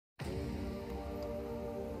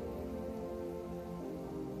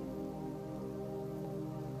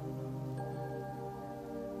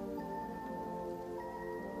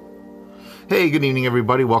Hey, good evening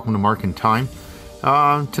everybody. Welcome to Mark and Time.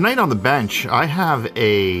 Tonight on the bench, I have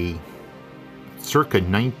a circa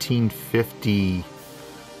 1950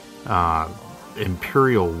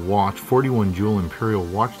 Imperial watch, 41 jewel Imperial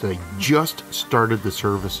watch that I just started the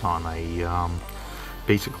service on. I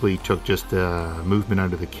basically took just a movement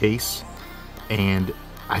out of the case, and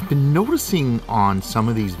I've been noticing on some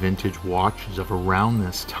of these vintage watches of around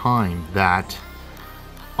this time that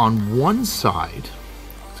on one side,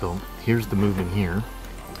 so here's the movement here,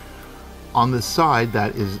 on the side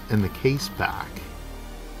that is in the case back,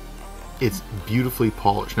 it's beautifully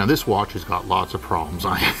polished. Now this watch has got lots of problems.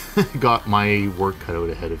 I got my work cut out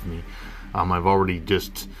ahead of me. I've already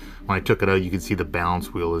just, when I took it out, you can see the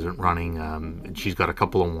balance wheel isn't running. And she's got a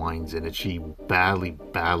couple of winds in it. She badly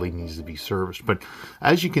needs to be serviced. But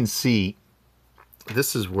as you can see,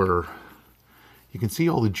 this is where you can see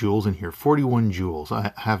all the jewels in here. 41 jewels.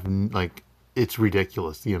 I have, like, it's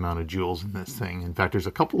ridiculous the amount of jewels in this thing. In fact, there's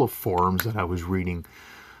a couple of forums that I was reading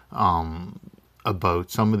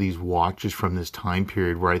about some of these watches from this time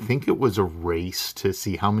period where I think it was a race to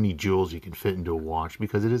see how many jewels you can fit into a watch,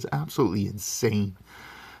 because it is absolutely insane.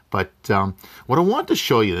 But what I want to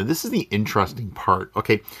show you, this is the interesting part.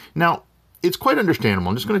 Okay, now it's quite understandable.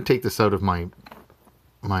 I'm just going to take this out of my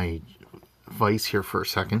vise here for a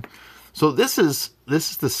second. So this is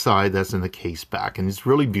the side that's in the case back, and it's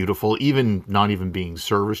really beautiful, even not even being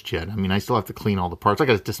serviced yet. I mean, I still have to clean all the parts. I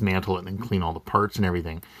got to dismantle it and then clean all the parts and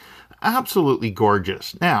everything. Absolutely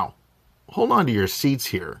gorgeous. Now, hold on to your seats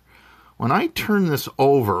here. When I turn this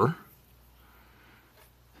over,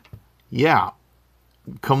 yeah,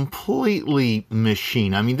 completely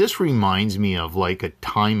machine. I mean, this reminds me of like a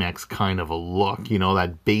Timex kind of a look, you know,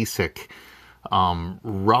 that basic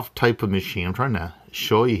rough type of machine. I'm trying to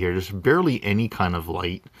show you here. There's barely any kind of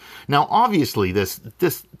light. Now, obviously, this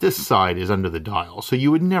side is under the dial, so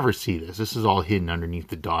you would never see this. This is all hidden underneath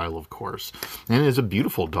the dial, of course, and it's a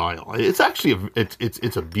beautiful dial. It's actually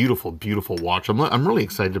it's a beautiful watch. I'm really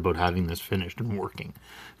excited about having this finished and working,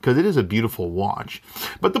 because it is a beautiful watch.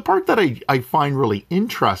 But the part that I find really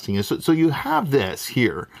interesting is, so you have this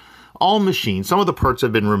here, all machined. Some of the parts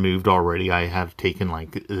have been removed already. I have taken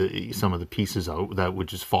like some of the pieces out that would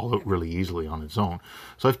just fall out really easily on its own.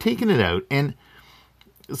 So I've taken it out, and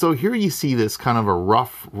so here you see this kind of a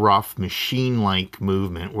rough machine-like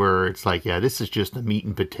movement where it's like, yeah, this is just the meat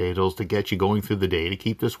and potatoes to get you going through the day, to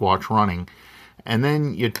keep this watch running. And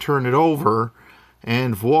then you turn it over,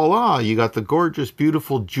 and voila, you got the gorgeous,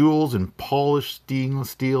 beautiful jewels and polished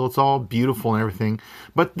stainless steel. It's all beautiful and everything.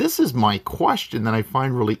 But this is my question that I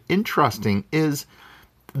find really interesting, is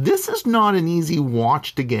this is not an easy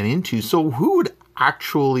watch to get into. So who would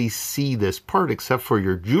actually see this part except for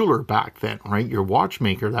your jeweler back then, right? Your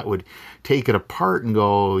watchmaker that would take it apart and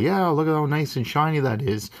go, yeah, look at how nice and shiny that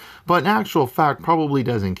is. But in actual fact, probably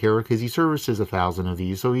doesn't care, because he services 1,000 of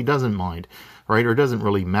these, so he doesn't mind, right? Or it doesn't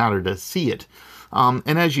really matter to see it.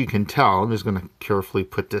 And as you can tell, I'm just going to carefully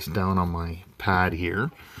put this down on my pad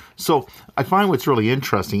here. So I find what's really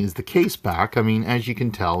interesting is the case back. I mean, as you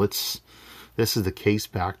can tell, this is the case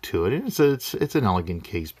back to it. And it's an elegant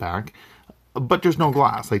case back, but there's no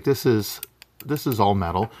glass. Like this is all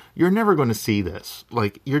metal. You're never going to see this.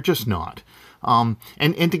 Like, you're just not. And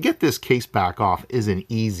to get this case back off isn't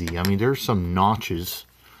easy. I mean, there's some notches.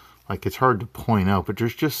 Like, it's hard to point out, but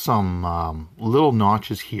there's just some little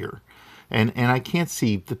notches here. And I can't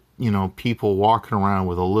see the, people walking around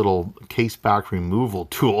with a little case back removal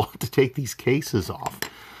tool to take these cases off.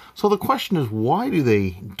 So the question is, why do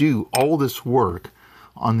they do all this work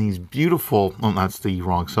on these beautiful, well, that's the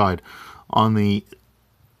wrong side, on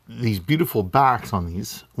these beautiful backs on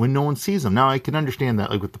these when no one sees them? Now, I can understand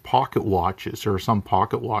that, like with the pocket watches, or some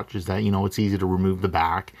pocket watches that, it's easy to remove the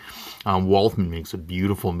back. Waltham makes a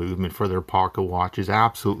beautiful movement for their pocket watches,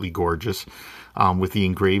 absolutely gorgeous, with the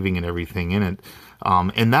engraving and everything in it.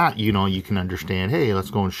 And that, you can understand, hey,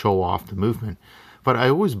 let's go and show off the movement. But it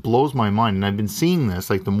always blows my mind, and I've been seeing this,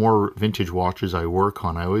 like the more vintage watches I work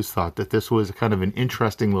on, I always thought that this was kind of an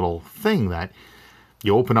interesting little thing, that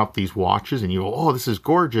you open up these watches and you go, oh, this is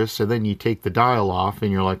gorgeous, and then you take the dial off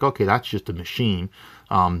and you're like, okay, that's just a machine.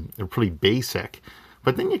 They're pretty basic.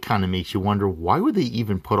 But then it kind of makes you wonder, why would they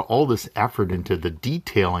even put all this effort into the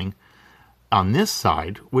detailing on this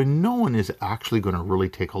side when no one is actually going to really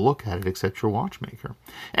take a look at it except your watchmaker?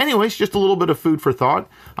 Anyways, just a little bit of food for thought.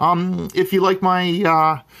 If you like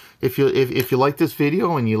my if you like this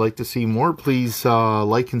video and you like to see more, please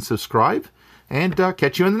like and subscribe, and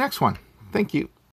catch you in the next one. Thank you.